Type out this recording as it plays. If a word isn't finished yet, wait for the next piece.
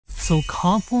So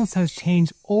Confluence has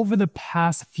changed over the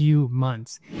past few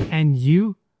months, and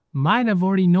you might have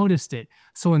already noticed it.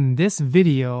 So in this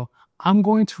video, I'm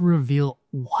going to reveal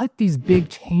what these big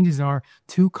changes are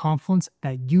to Confluence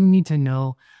that you need to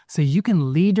know so you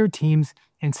can lead your teams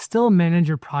and still manage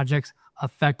your projects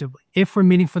effectively. If we're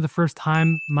meeting for the first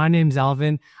time, my name's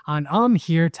Alvin, and I'm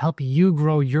here to help you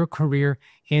grow your career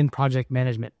in project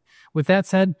management. With that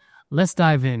said, let's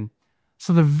dive in.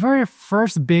 So the very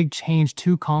first big change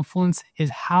to Confluence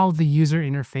is how the user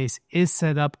interface is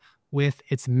set up with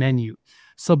its menu.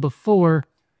 So before,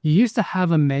 you used to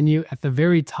have a menu at the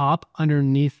very top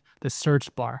underneath the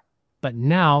search bar. But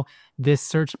now this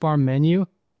search bar menu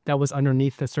that was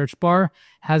underneath the search bar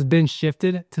has been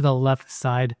shifted to the left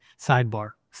side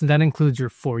sidebar. So that includes your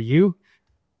For You,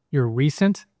 your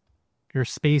Recent, your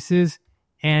Spaces,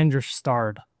 and your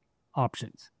Starred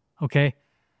options. Okay?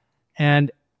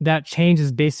 And that change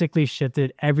has basically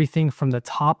shifted everything from the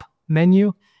top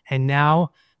menu, and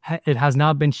now it has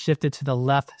now been shifted to the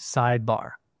left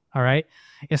sidebar. All right.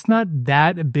 It's not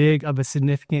that big of a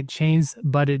significant change,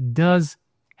 but it does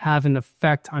have an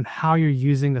effect on how you're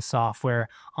using the software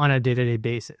on a day-to-day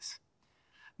basis.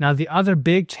 Now, the other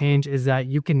big change is that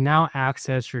you can now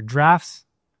access your drafts,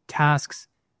 tasks,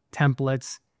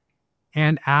 templates,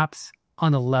 and apps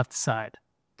on the left side.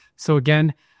 So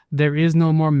again, there is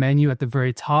no more menu at the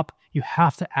very top. You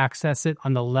have to access it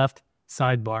on the left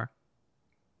sidebar.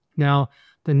 Now,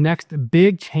 the next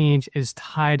big change is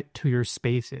tied to your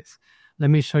spaces. Let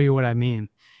me show you what I mean.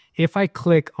 If I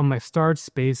click on my start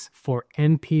space for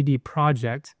NPD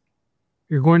project,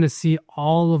 you're going to see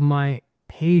all of my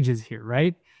pages here,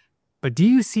 right? But do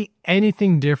you see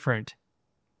anything different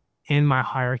in my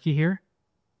hierarchy here?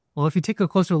 Well, if you take a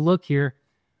closer look here,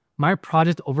 my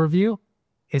project overview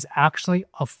is actually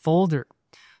a folder.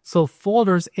 So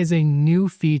folders is a new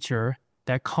feature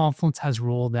that Confluence has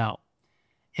rolled out.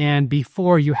 And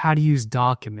before, you had to use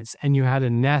documents, and you had to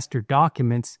nest your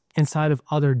documents inside of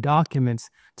other documents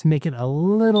to make it a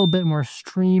little bit more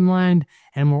streamlined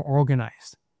and more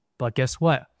organized. But guess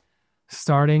what?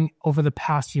 Starting over the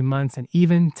past few months and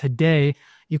even today,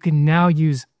 you can now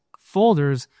use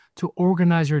folders to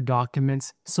organize your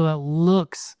documents so it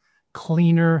looks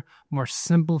cleaner, more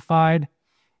simplified,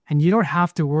 and you don't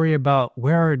have to worry about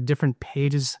where are different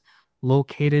pages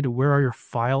located, where are your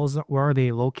files, where are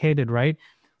they located, right?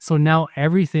 So now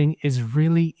everything is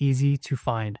really easy to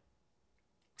find.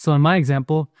 So in my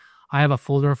example, I have a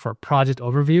folder for project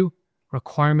overview,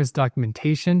 requirements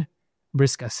documentation,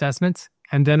 risk assessments,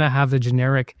 and then I have the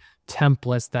generic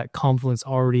templates that Confluence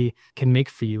already can make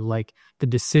for you, like the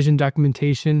decision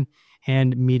documentation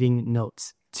and meeting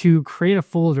notes. To create a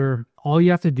folder, all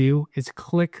you have to do is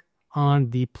click on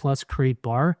the plus create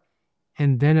bar,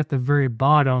 and then at the very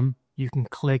bottom, you can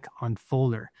click on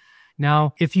folder.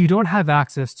 Now, if you don't have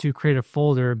access to create a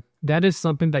folder, that is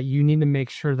something that you need to make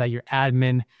sure that your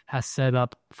admin has set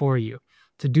up for you.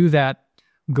 To do that,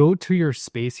 go to your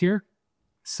space here.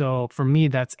 So for me,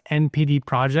 that's NPD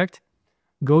project.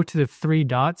 Go to the three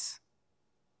dots,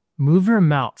 move your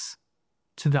mouse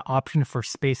to the option for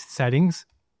space settings,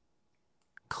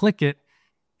 click it,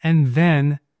 and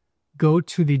then go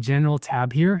to the general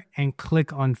tab here and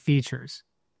click on features.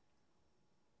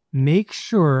 Make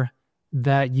sure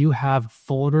that you have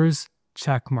folders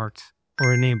checkmarked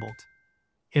or enabled.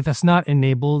 If that's not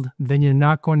enabled, then you're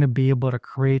not going to be able to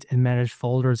create and manage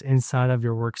folders inside of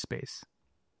your workspace.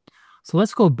 So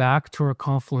let's go back to our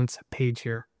Confluence page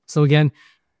here. So again,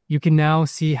 you can now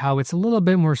see how it's a little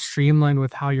bit more streamlined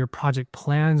with how your project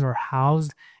plans are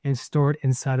housed and stored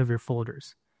inside of your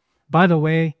folders. By the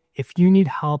way, if you need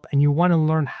help and you want to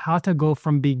learn how to go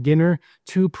from beginner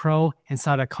to pro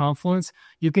inside of Confluence,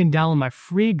 you can download my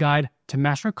free guide to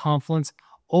master Confluence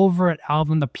over at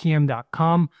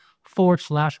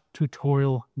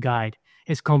alvinthepm.com/tutorial guide.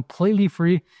 It's completely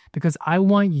free because I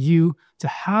want you to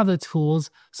have the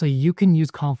tools so you can use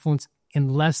Confluence in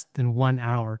less than 1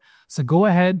 hour. So go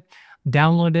ahead,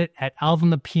 download it at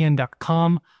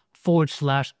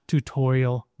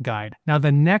alvinthepm.com/tutorial guide. Now,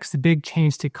 the next big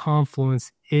change to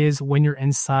Confluence is when you're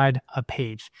inside a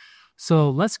page. So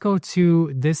let's go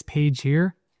to this page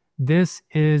here. This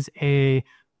is a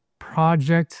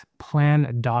project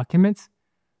plan document,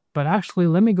 but actually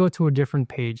let me go to a different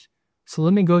page. So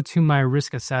let me go to my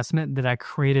risk assessment that I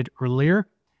created earlier.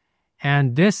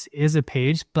 And this is a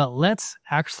page, but let's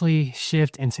actually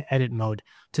shift into edit mode.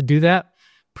 To do that,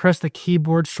 press the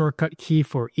keyboard shortcut key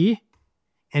for E,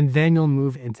 and then you'll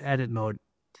move into edit mode.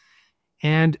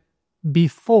 And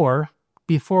before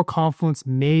Confluence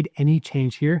made any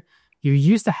change here, you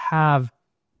used to have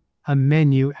a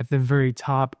menu at the very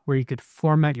top where you could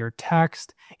format your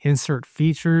text, insert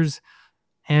features,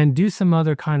 and do some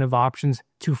other kind of options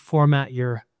to format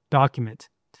your document.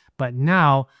 But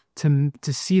now, to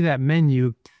see that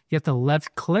menu, you have to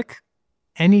left click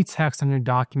any text on your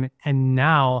document, and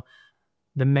now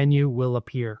the menu will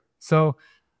appear. So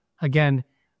again,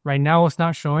 right now it's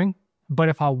not showing, but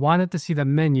if I wanted to see the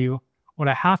menu, what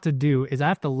I have to do is I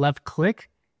have to left click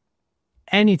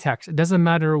any text. It doesn't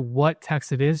matter what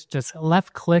text it is, just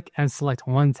left click and select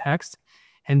one text,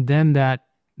 and then that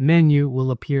menu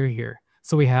will appear here.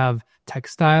 So we have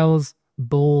text styles,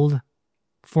 bold,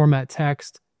 format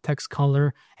text, text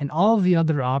color, and all of the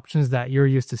other options that you're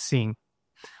used to seeing.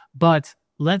 But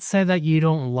let's say that you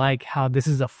don't like how this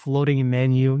is a floating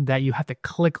menu that you have to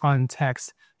click on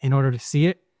text in order to see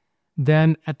it.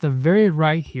 Then at the very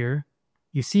right here,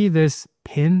 you see this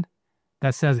pin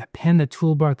that says pin the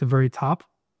toolbar at the very top.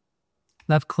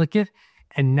 Left click it,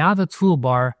 and now the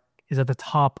toolbar is at the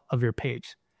top of your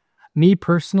page. Me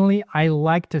personally, I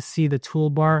like to see the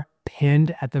toolbar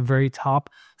pinned at the very top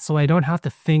so I don't have to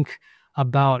think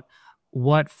about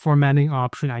what formatting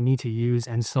option I need to use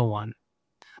and so on.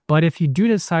 But if you do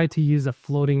decide to use a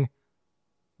floating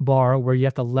bar where you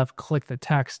have to left click the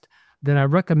text, then I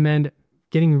recommend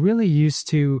getting really used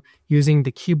to using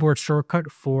the keyboard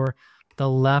shortcut for the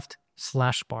left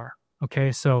slash bar.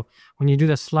 Okay, so when you do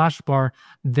the slash bar,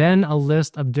 then a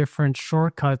list of different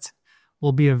shortcuts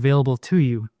will be available to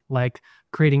you, like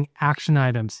creating action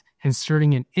items,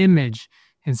 inserting an image,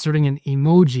 inserting an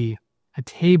emoji, a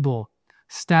table,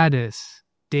 status,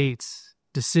 dates,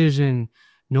 decision,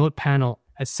 note panel,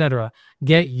 etc.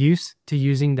 Get used to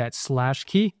using that slash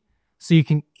key so you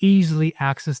can easily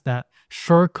access that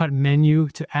shortcut menu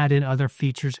to add in other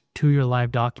features to your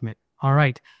live document. All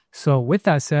right, so with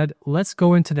that said, let's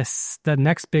go into the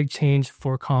next big change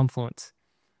for Confluence.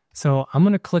 So I'm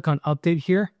going to click on update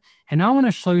here, and I want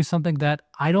to show you something that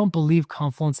I don't believe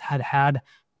Confluence had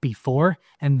before,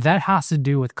 and that has to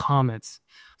do with comments.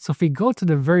 So if we go to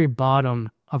the very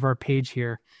bottom of our page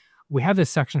here, we have this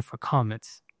section for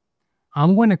comments.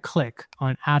 I'm going to click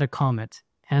on add a comment,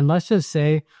 and let's just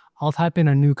say I'll type in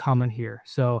a new comment here.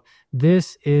 So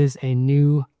this is a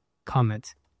new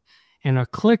comment, and I'll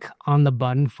click on the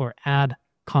button for add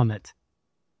comment.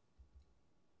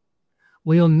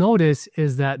 What you'll notice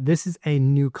is that this is a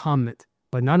new comment,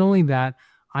 but not only that,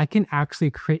 I can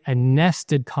actually create a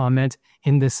nested comment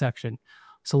in this section.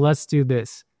 So let's do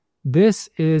this. This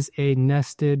is a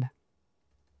nested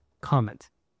comment.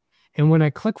 And when I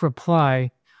click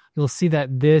reply, you'll see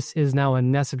that this is now a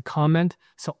nested comment.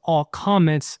 So all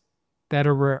comments that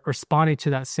are responding to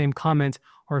that same comment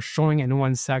are showing in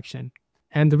one section.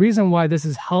 And the reason why this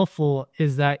is helpful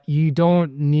is that you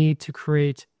don't need to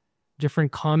create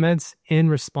different comments in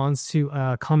response to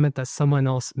a comment that someone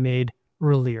else made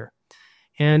earlier.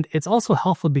 And it's also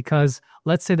helpful because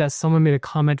let's say that someone made a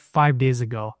comment 5 days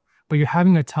ago, but you're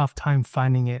having a tough time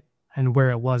finding it and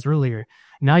where it was earlier.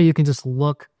 Now you can just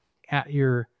look at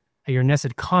your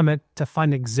nested comment to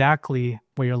find exactly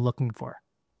what you're looking for.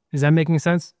 Is that making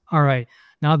sense? All right.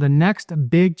 Now the next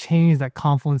big change that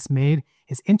Confluence made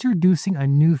is introducing a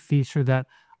new feature that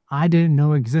I didn't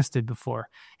know existed before,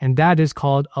 and that is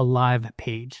called a live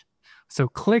page. So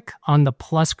click on the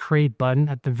plus create button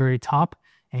at the very top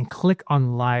and click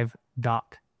on live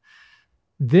doc.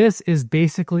 This is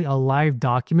basically a live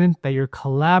document that you're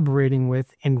collaborating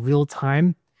with in real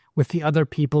time with the other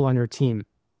people on your team.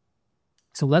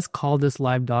 So let's call this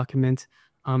live document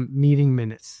meeting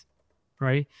minutes,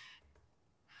 right?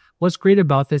 What's great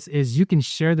about this is you can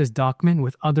share this document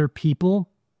with other people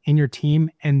in your team,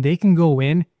 and they can go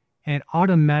in and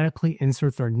automatically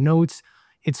insert their notes.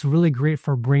 It's really great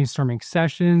for brainstorming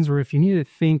sessions, or if you need to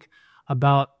think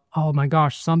about, oh my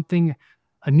gosh,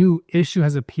 a new issue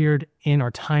has appeared in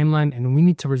our timeline and we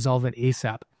need to resolve it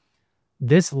ASAP.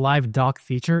 This live doc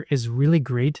feature is really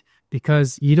great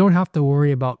because you don't have to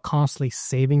worry about constantly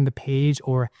saving the page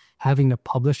or having to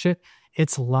publish it.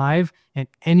 It's live and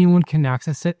anyone can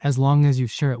access it as long as you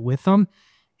share it with them.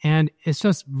 And it's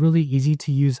just really easy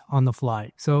to use on the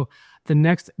fly. So the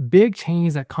next big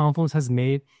change that Confluence has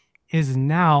made is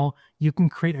now you can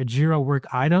create a Jira work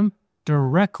item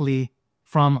directly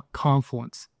from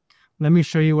Confluence. Let me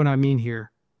show you what I mean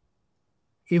here.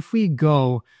 If we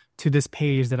go to this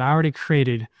page that I already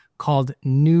created called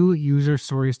New User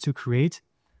Stories to Create,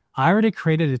 I already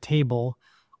created a table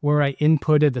where I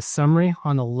inputted the summary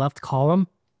on the left column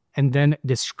and then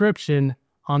description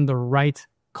on the right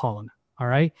column. All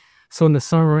right. So in the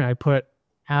summary, I put,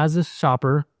 as a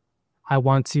shopper, I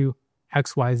want to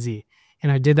XYZ.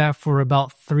 And I did that for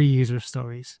about 3 user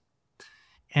stories.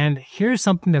 And here's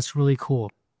something that's really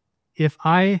cool. if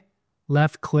I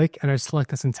left click and I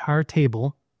select this entire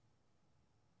table,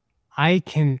 I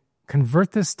can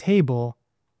convert this table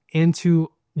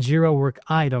into Jira work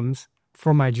items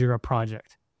for my Jira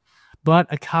project. But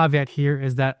a caveat here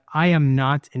is that I am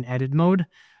not in edit mode.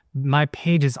 My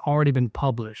page has already been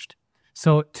published.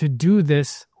 So to do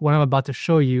this, what I'm about to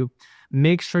show you,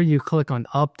 make sure you click on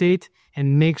update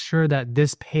and make sure that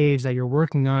this page that you're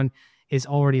working on is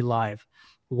already live.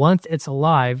 Once it's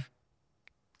live,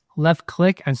 left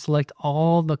click and select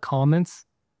all the comments,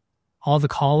 all the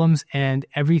columns and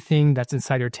everything that's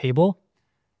inside your table.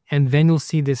 And then you'll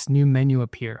see this new menu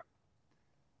appear.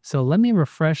 So let me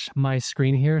refresh my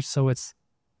screen here so it's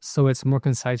more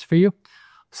concise for you.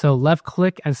 So left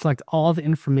click and select all the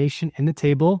information in the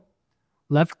table.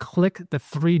 Left click the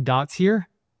 3 dots here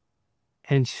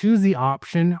and choose the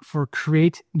option for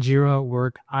Create Jira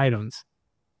Work Items.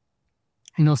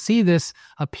 And you'll see this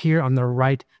appear on the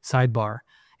right sidebar.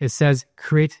 It says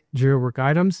Create Jira Work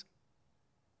Items.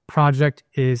 Project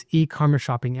is e-commerce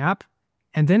shopping app.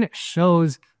 And then it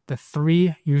shows the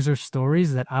 3 user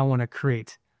stories that I want to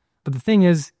create. But the thing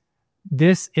is,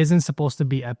 this isn't supposed to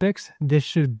be epics. This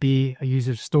should be a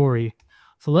user story.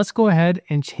 So let's go ahead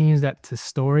and change that to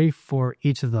story for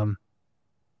each of them.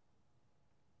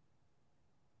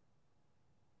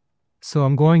 So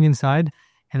I'm going inside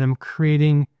and I'm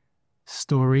creating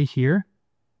story here.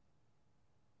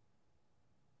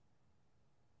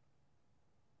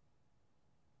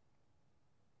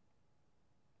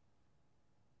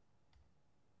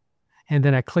 And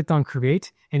then I clicked on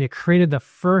create and it created the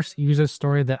first user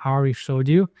story that I already showed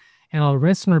you. And I'll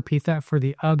rinse and repeat that for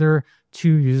the other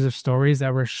 2 user stories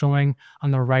that we're showing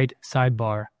on the right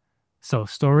sidebar. So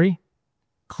story,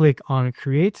 click on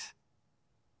create,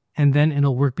 and then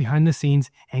it'll work behind the scenes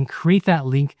and create that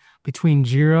link between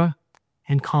Jira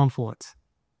and Confluence.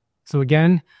 So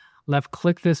again, left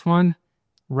click this one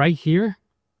right here.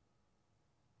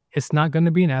 It's not going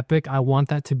to be an epic. I want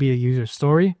that to be a user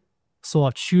story. So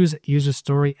I'll choose user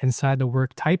story inside the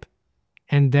work type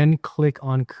and then click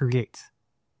on create.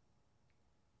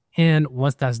 And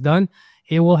once that's done,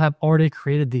 it will have already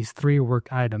created these 3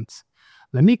 work items.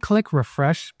 Let me click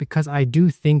refresh because I do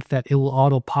think that it will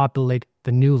auto-populate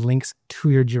the new links to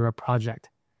your Jira project.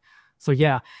 So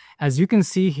yeah, as you can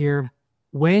see here,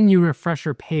 when you refresh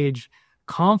your page,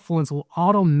 Confluence will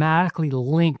automatically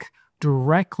link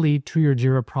directly to your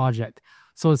Jira project.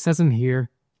 So it says in here,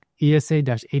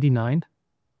 ESA-89,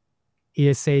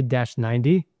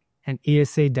 ESA-90, and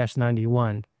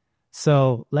ESA-91.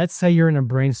 So let's say you're in a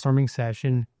brainstorming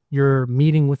session, you're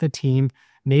meeting with a team,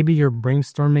 maybe you're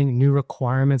brainstorming new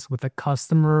requirements with a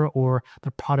customer or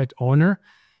the product owner,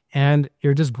 and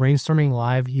you're just brainstorming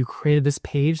live. You created this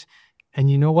page,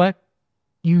 and you know what?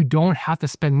 You don't have to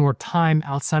spend more time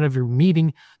outside of your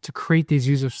meeting to create these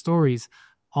user stories.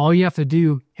 All you have to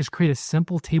do is create a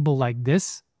simple table like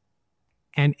this,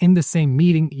 and in the same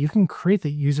meeting, you can create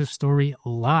the user story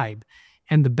live.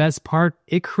 And the best part,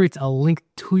 it creates a link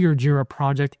to your Jira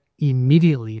project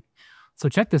immediately. So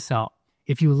check this out.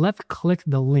 If you left click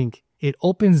the link, it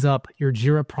opens up your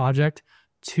Jira project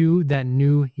to that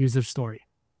new user story.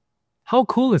 How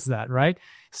cool is that, right?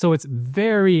 So it's a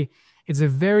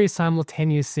very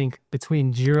simultaneous sync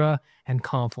between Jira and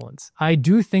Confluence. I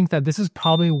do think that this is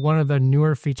probably one of the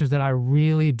newer features that I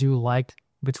really do like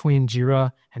between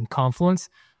Jira and Confluence.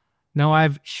 Now,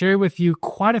 I've shared with you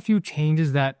quite a few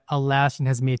changes that Atlassian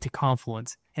has made to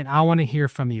Confluence, and I want to hear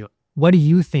from you. What do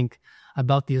you think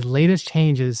about these latest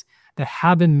changes that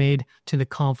have been made to the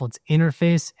Confluence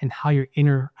interface and how you're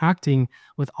interacting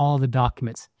with all the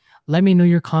documents? Let me know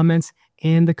your comments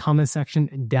in the comment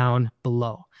section down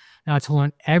below. Now, to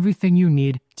learn everything you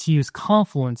need to use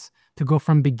Confluence to go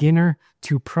from beginner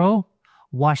to pro,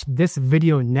 watch this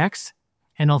video next,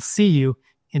 and I'll see you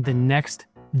in the next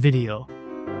video.